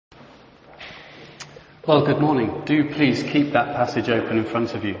Well, good morning. Do please keep that passage open in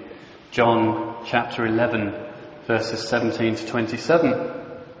front of you. John chapter 11, verses 17 to 27.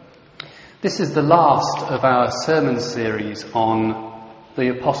 This is the last of our sermon series on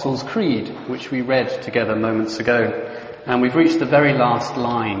the Apostles' Creed, which we read together moments ago. And we've reached the very last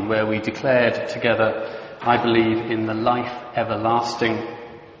line where we declared together, I believe in the life everlasting.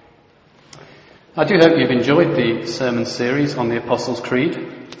 I do hope you've enjoyed the sermon series on the Apostles' Creed.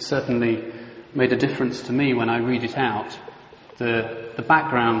 It certainly made a difference to me when I read it out. The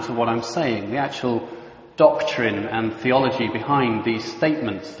background to what I'm saying, the actual doctrine and theology behind these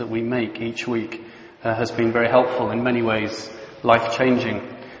statements that we make each week has been very helpful, in many ways life-changing.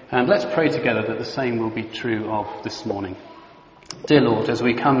 And let's pray together that the same will be true of this morning. Dear Lord, as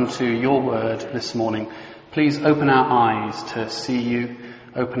we come to your word this morning, please open our eyes to see you,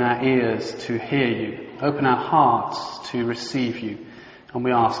 open our ears to hear you, open our hearts to receive you. And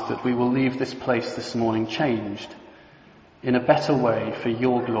we ask that we will leave this place this morning changed in a better way for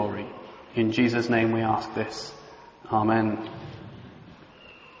your glory. In Jesus' name we ask this. Amen.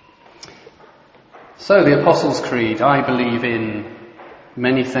 So the Apostles' Creed, I believe in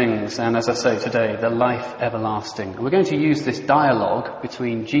many things, and as I say today, the life everlasting. And we're going to use this dialogue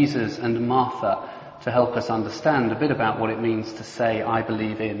between Jesus and Martha to help us understand a bit about what it means to say, I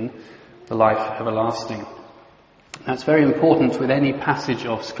believe in the life everlasting. That's very important with any passage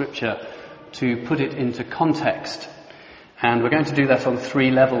of Scripture to put it into context. And we're going to do that on 3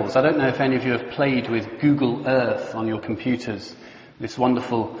 levels. I don't know if any of you have played with Google Earth on your computers, this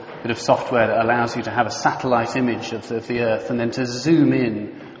wonderful bit of software that allows you to have a satellite image of the Earth and then to zoom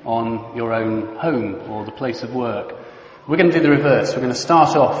in on your own home or the place of work. We're going to do the reverse. We're going to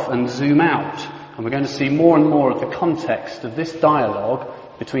start off and zoom out, and we're going to see more and more of the context of this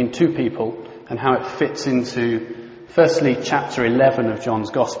dialogue between 2 people and how it fits into, firstly, chapter 11 of John's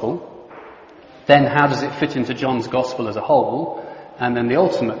Gospel. Then how does it fit into John's Gospel as a whole? And then the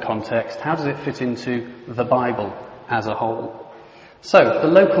ultimate context, how does it fit into the Bible as a whole? So, the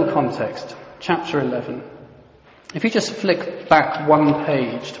local context, chapter 11. If you just flick back one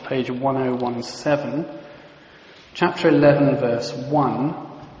page to page 1017, chapter 11, verse 1.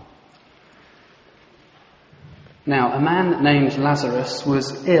 Now, a man named Lazarus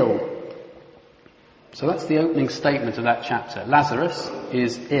was ill. So that's the opening statement of that chapter. Lazarus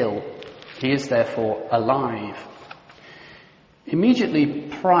is ill. He is therefore alive. Immediately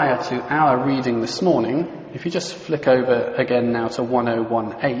prior to our reading this morning, if you just flick over again now to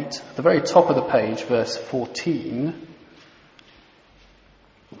 1018, at the very top of the page, verse 14.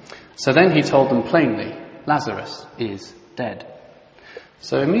 So then he told them plainly, Lazarus is dead.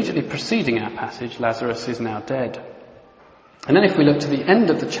 So immediately preceding our passage, Lazarus is now dead. And then if we look to the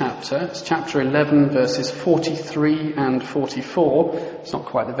end of the chapter, it's chapter 11, verses 43 and 44. It's not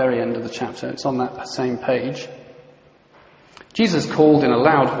quite the very end of the chapter, it's on that same page. Jesus called in a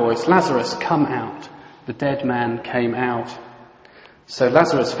loud voice, Lazarus, come out. The dead man came out. So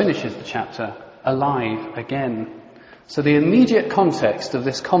Lazarus finishes the chapter alive again. So the immediate context of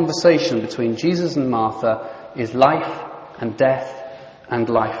this conversation between Jesus and Martha is life and death and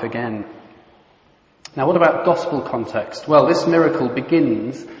life again. Now, what about gospel context? Well, this miracle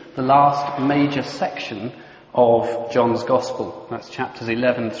begins the last major section of John's Gospel. That's chapters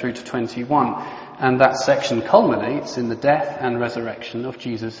 11 through to 21. And that section culminates in the death and resurrection of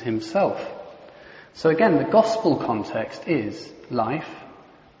Jesus himself. So again, the gospel context is life,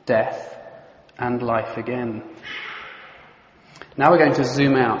 death, and life again. Now we're going to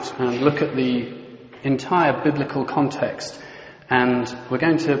zoom out and look at the entire biblical context. And we're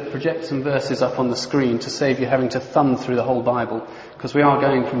going to project some verses up on the screen to save you having to thumb through the whole Bible, because we are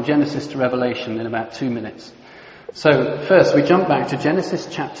going from Genesis to Revelation in about 2 minutes. So first we jump back to Genesis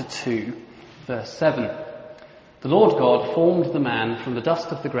chapter 2, verse 7. The Lord God formed the man from the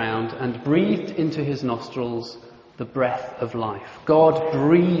dust of the ground and breathed into his nostrils the breath of life. God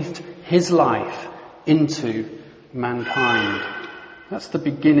breathed his life into mankind. That's the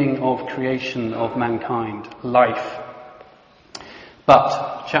beginning of creation of mankind, life.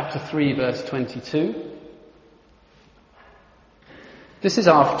 But, chapter 3, verse 22, this is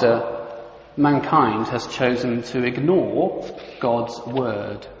after mankind has chosen to ignore God's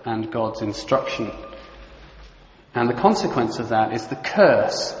word and God's instruction. And the consequence of that is the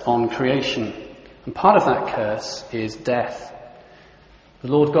curse on creation. And part of that curse is death.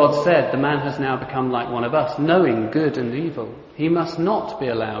 The Lord God said, the man has now become like one of us, knowing good and evil. He must not be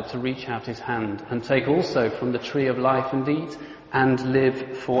allowed to reach out his hand and take also from the tree of life and eat and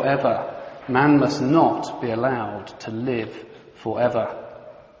live forever. Man must not be allowed to live forever.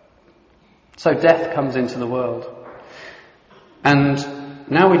 So death comes into the world.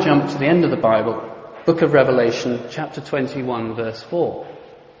 And now we jump to the end of the Bible, book of Revelation, chapter 21, verse 4.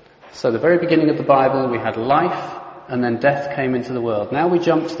 So the very beginning of the Bible, we had life, and then death came into the world. Now we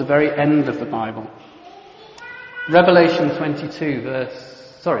jump to the very end of the Bible. Revelation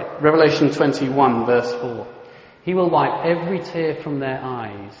 21, verse 4. He will wipe every tear from their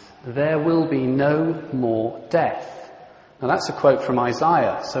eyes. There will be no more death. Now that's a quote from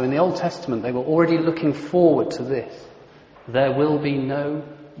Isaiah. So in the Old Testament, they were already looking forward to this. There will be no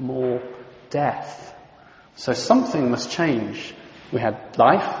more death. So something must change. We had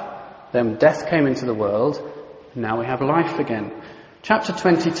life, then death came into the world, now we have life again. Chapter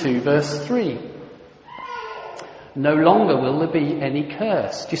 22, verse 3. No longer will there be any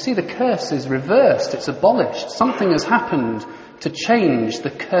curse. Do you see, the curse is reversed, it's abolished. Something has happened to change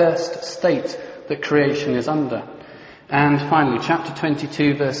the cursed state that creation is under. And finally, chapter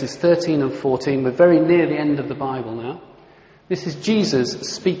 22, verses 13 and 14. We're very near the end of the Bible now. This is Jesus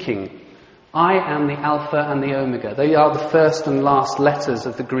speaking. I am the Alpha and the Omega. They are the first and last letters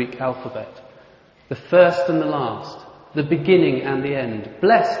of the Greek alphabet. The first and the last, the beginning and the end.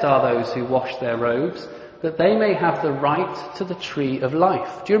 Blessed are those who wash their robes, that they may have the right to the tree of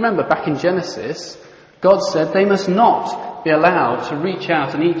life. Do you remember back in Genesis, God said they must not be allowed to reach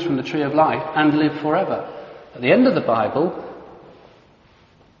out and eat from the tree of life and live forever. At the end of the Bible,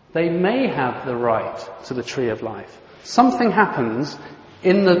 they may have the right to the tree of life. Something happens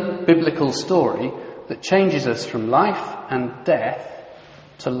in the biblical story that changes us from life and death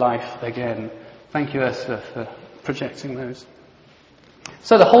to life again. Thank you, Ursula, for projecting those.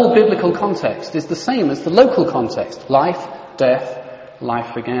 So the whole biblical context is the same as the local context. Life, death,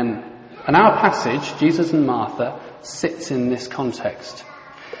 life again. And our passage, Jesus and Martha, sits in this context.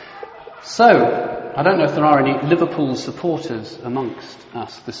 So, I don't know if there are any Liverpool supporters amongst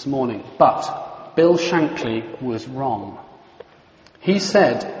us this morning, but Bill Shankly was wrong. He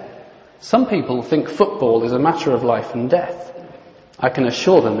said, some people think football is a matter of life and death. I can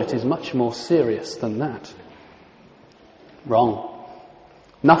assure them it is much more serious than that. Wrong.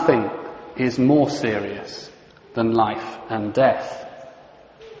 Nothing is more serious than life and death.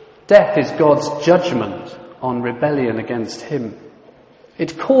 Death is God's judgment on rebellion against him.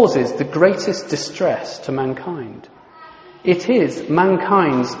 It causes the greatest distress to mankind. It is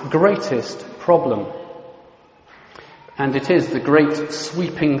mankind's greatest problem. And it is the great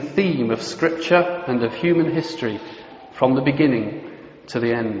sweeping theme of Scripture and of human history from the beginning to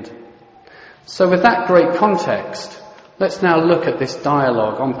the end. So with that great context, let's now look at this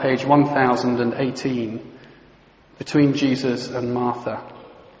dialogue on page 1018 between Jesus and Martha.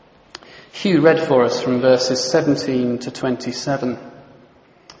 Hugh read for us from verses 17 to 27.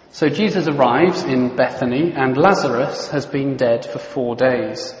 So Jesus arrives in Bethany, and Lazarus has been dead for 4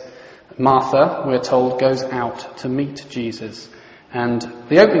 days. Martha, we're told, goes out to meet Jesus. And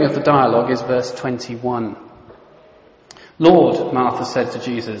the opening of the dialogue is verse 21. Lord, Martha said to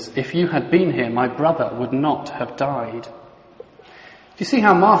Jesus, if you had been here, my brother would not have died. Do you see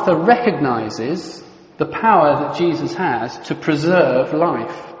how Martha recognizes the power that Jesus has to preserve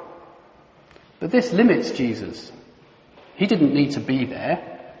life? But this limits Jesus. He didn't need to be there.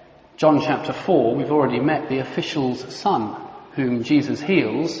 John chapter 4, we've already met the official's son, whom Jesus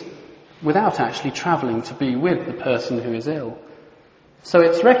heals, without actually travelling to be with the person who is ill. So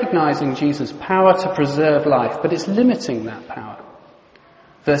it's recognising Jesus' power to preserve life, but it's limiting that power.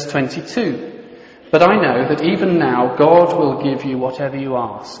 Verse 22, but I know that even now God will give you whatever you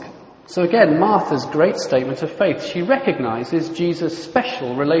ask. So again, Martha's great statement of faith. She recognises Jesus'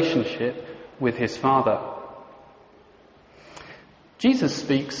 special relationship with his Father. Jesus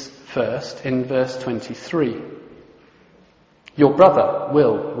speaks first in verse 23. Your brother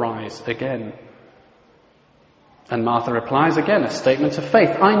will rise again. And Martha replies again, a statement of faith.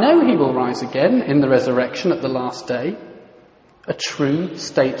 I know he will rise again in the resurrection at the last day. A true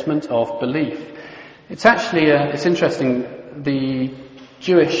statement of belief. It's actually, it's interesting, the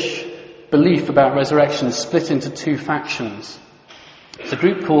Jewish belief about resurrection is split into two factions. It's a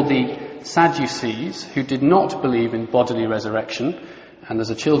group called the Sadducees, who did not believe in bodily resurrection. And there's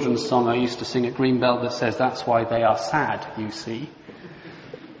a children's song I used to sing at Greenbelt that says, that's why they are sad, you see.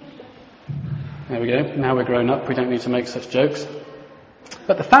 There we go. Now we're grown up, we don't need to make such jokes.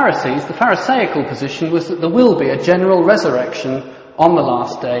 But the Pharisees, the Pharisaical position was that there will be a general resurrection on the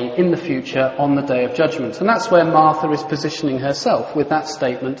last day, in the future, on the day of judgment. And that's where Martha is positioning herself with that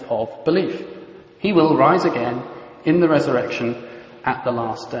statement of belief. He will rise again in the resurrection at the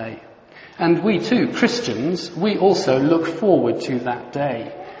last day. And we too, Christians, we also look forward to that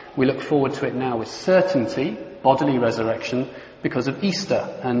day. We look forward to it now with certainty, bodily resurrection, because of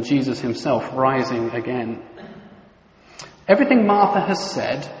Easter and Jesus himself rising again. Everything Martha has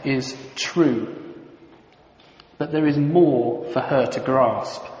said is true. but there is more for her to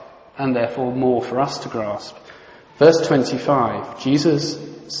grasp, and therefore more for us to grasp. Verse 25, Jesus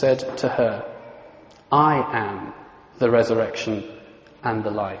said to her, I am the resurrection and the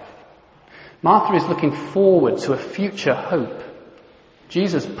life. Martha is looking forward to a future hope.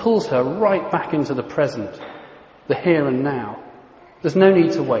 Jesus pulls her right back into the present, the here and now. There's no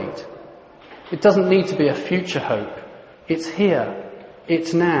need to wait. It doesn't need to be a future hope. It's here.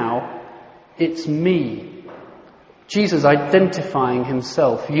 It's now. It's me. Jesus identifying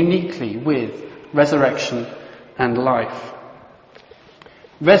himself uniquely with resurrection and life.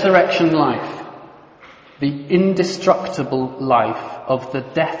 Resurrection life. The indestructible life of the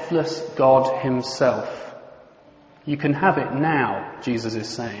deathless God himself. You can have it now, Jesus is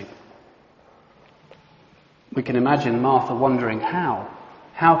saying. We can imagine Martha wondering, how?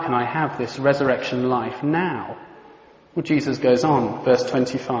 How can I have this resurrection life now? Well, Jesus goes on, verse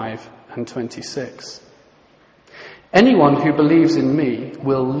 25 and 26. Anyone who believes in me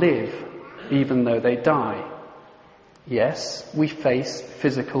will live even though they die. Yes, we face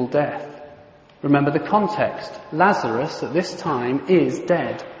physical death. Remember the context. Lazarus at this time is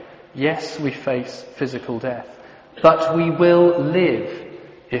dead. Yes, we face physical death. But we will live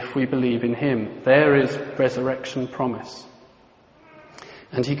if we believe in him. There is resurrection promise.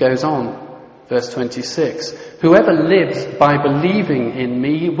 And he goes on, verse 26. Whoever lives by believing in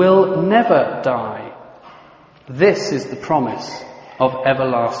me will never die. This is the promise of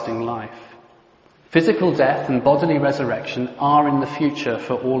everlasting life. Physical death and bodily resurrection are in the future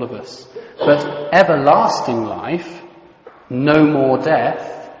for all of us. But everlasting life, no more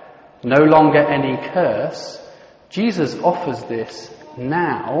death, no longer any curse, Jesus offers this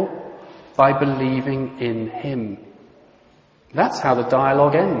now by believing in him. That's how the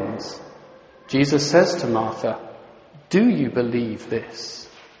dialogue ends. Jesus says to Martha, do you believe this?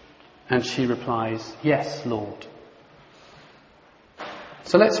 And she replies, yes, Lord.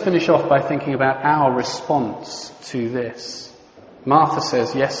 So let's finish off by thinking about our response to this. Martha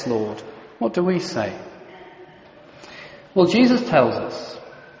says, yes, Lord. What do we say? Well, Jesus tells us,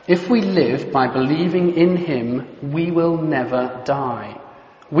 if we live by believing in him, we will never die.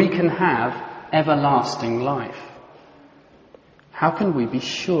 We can have everlasting life. How can we be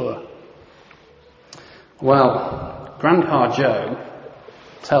sure? Well, Grandpa Joe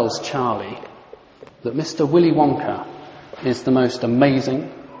tells Charlie that Mr. Willy Wonka is the most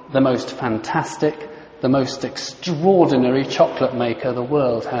amazing, the most fantastic, the most extraordinary chocolate maker the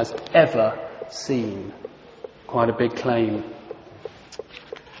world has ever seen. Quite a big claim.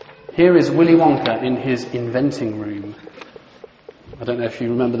 Here is Willy Wonka in his inventing room. I don't know if you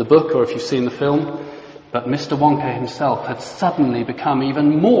remember the book or if you've seen the film, but Mr. Wonka himself had suddenly become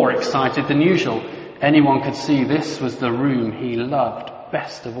even more excited than usual. Anyone could see this was the room he loved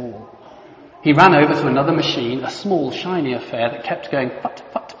best of all. He ran over to another machine, a small, shiny affair that kept going put,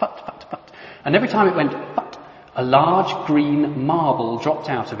 put, put, put, put. And every time it went put, a large green marble dropped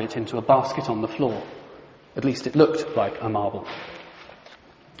out of it into a basket on the floor. At least it looked like a marble.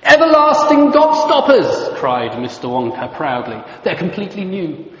 Everlasting gobstoppers, cried Mr. Wonka proudly. They're completely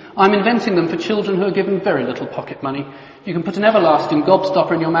new. I'm inventing them for children who are given very little pocket money. You can put an everlasting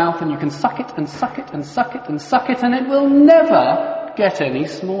gobstopper in your mouth and you can suck it and suck it and suck it and suck it and it will never get any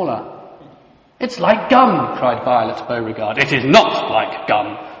smaller. It's like gum, cried Violet Beauregard. It is not like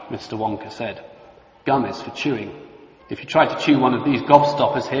gum, Mr. Wonka said. Gum is for chewing. If you tried to chew one of these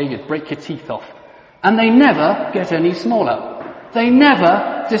gobstoppers here, you'd break your teeth off. And they never get any smaller. They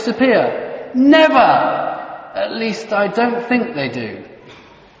never disappear. Never! At least I don't think they do.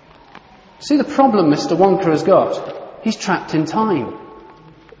 See the problem Mr. Wonka has got? He's trapped in time.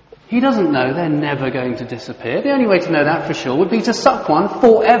 He doesn't know they're never going to disappear. The only way to know that for sure would be to suck one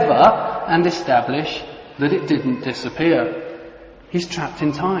forever and establish that it didn't disappear. He's trapped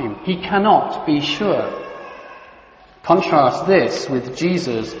in time. He cannot be sure. Contrast this with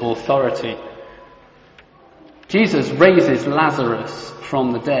Jesus' authority. Jesus raises Lazarus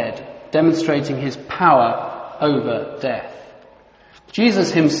from the dead, demonstrating his power over death.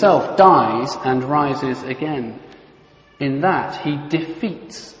 Jesus himself dies and rises again. In that, he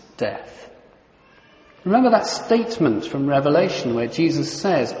defeats death. Remember that statement from Revelation where Jesus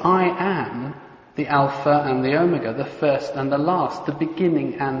says, I am the Alpha and the Omega, the first and the last, the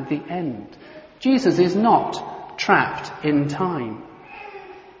beginning and the end. Jesus is not trapped in time.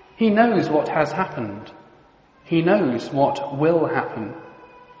 He knows what has happened. He knows what will happen.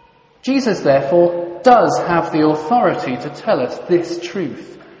 Jesus, therefore, does have the authority to tell us this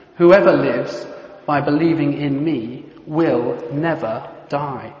truth. Whoever lives by believing in me will never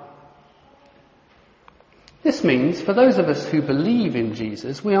die. This means, for those of us who believe in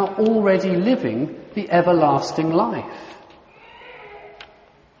Jesus, we are already living the everlasting life.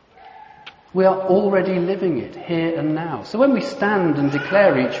 We are already living it here and now. So when we stand and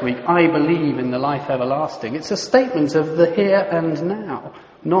declare each week, I believe in the life everlasting, it's a statement of the here and now,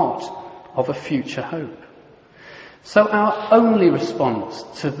 not of a future hope. So our only response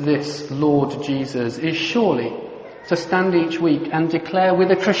to this Lord Jesus is surely to stand each week and declare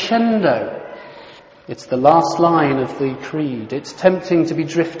with a crescendo. It's the last line of the creed. It's tempting to be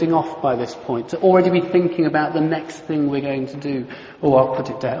drifting off by this point, to already be thinking about the next thing we're going to do. Oh, I'll put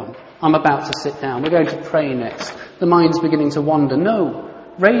it down. I'm about to sit down. We're going to pray next. The mind's beginning to wander. No,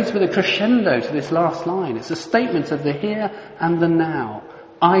 raise with a crescendo to this last line. It's a statement of the here and the now.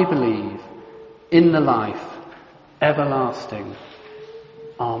 I believe in the life everlasting.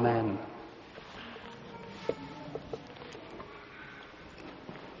 Amen.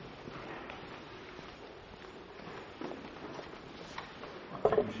 We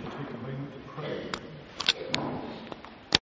should take a moment to pray.